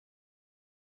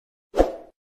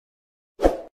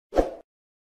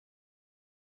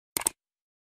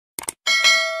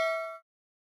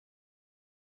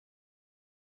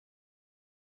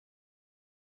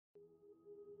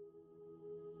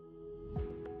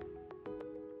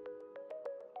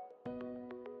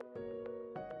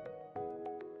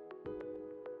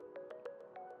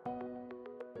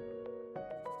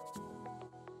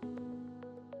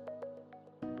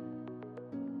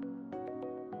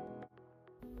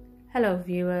Hello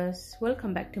viewers,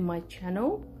 welcome back to my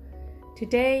channel.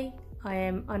 Today I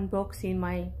am unboxing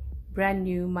my brand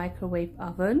new microwave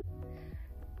oven.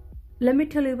 Let me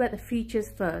tell you about the features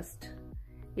first.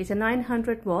 It's a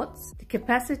 900 watts, the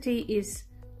capacity is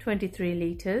 23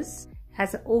 liters,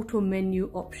 has an auto menu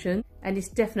option, and it's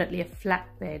definitely a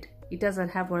flatbed. It doesn't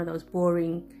have one of those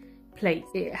boring plates.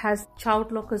 It has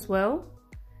child lock as well,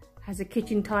 has a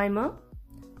kitchen timer,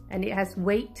 and it has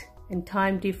weight and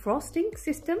time defrosting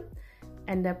system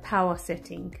and a power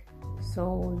setting.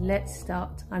 So let's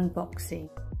start unboxing.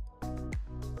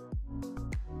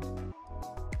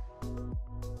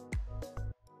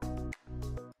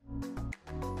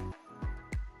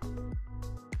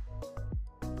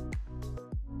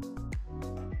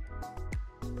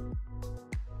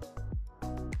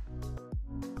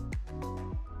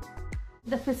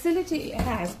 The facility it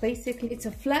has, basically it's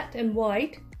a flat and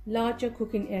wide larger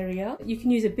cooking area. You can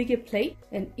use a bigger plate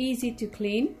and easy to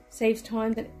clean, saves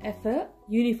time and effort,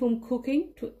 uniform cooking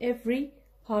to every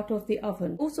part of the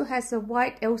oven. Also has a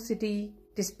white LCD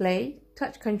display,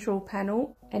 touch control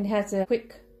panel, and has a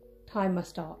quick timer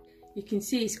start. You can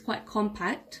see it's quite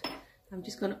compact. I'm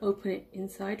just going to open it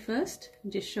inside first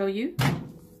and just show you.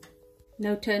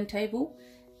 No turntable,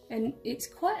 and it's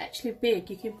quite actually big.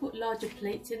 You can put larger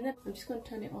plates in there. I'm just going to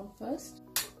turn it on first.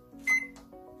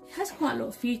 It has quite a lot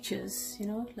of features, you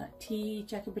know, like tea,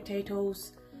 jacket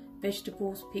potatoes,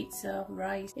 vegetables, pizza,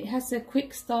 rice. It has a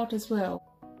quick start as well.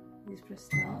 Just press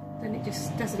start, then it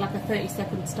just does like a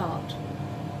 30-second start.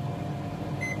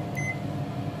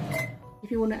 If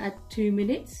you want to add 2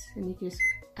 minutes, then you just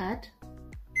add,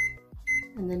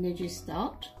 and then you just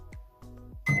start,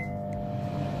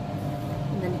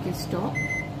 and then you can stop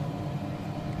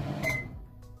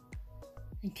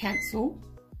and cancel.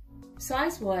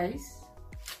 Size wise,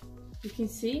 you can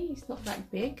see it's not that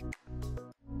big.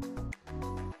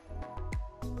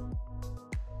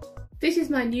 This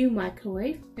is my new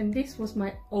microwave, and this was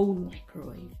my old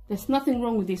microwave. There's nothing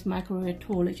wrong with this microwave at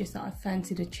all, it's just that I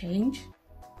fancied a change.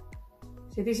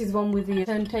 So this is one with the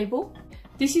turntable.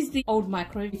 This is the old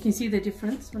microwave. You can see the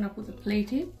difference when I put the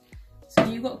plate in. So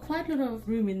you've got quite a lot of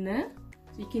room in there,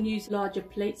 so you can use larger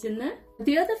plates in there.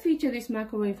 The other feature this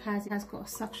microwave has, it has got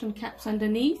suction caps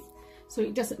underneath, so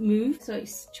it doesn't move, so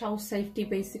it's child safety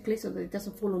basically, so that it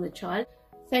doesn't fall on the child.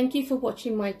 Thank you for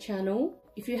watching my channel.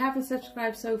 If you haven't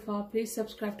subscribed so far, please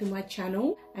subscribe to my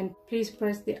channel and please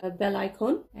press the bell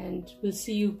icon, and we'll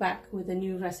see you back with a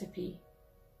new recipe.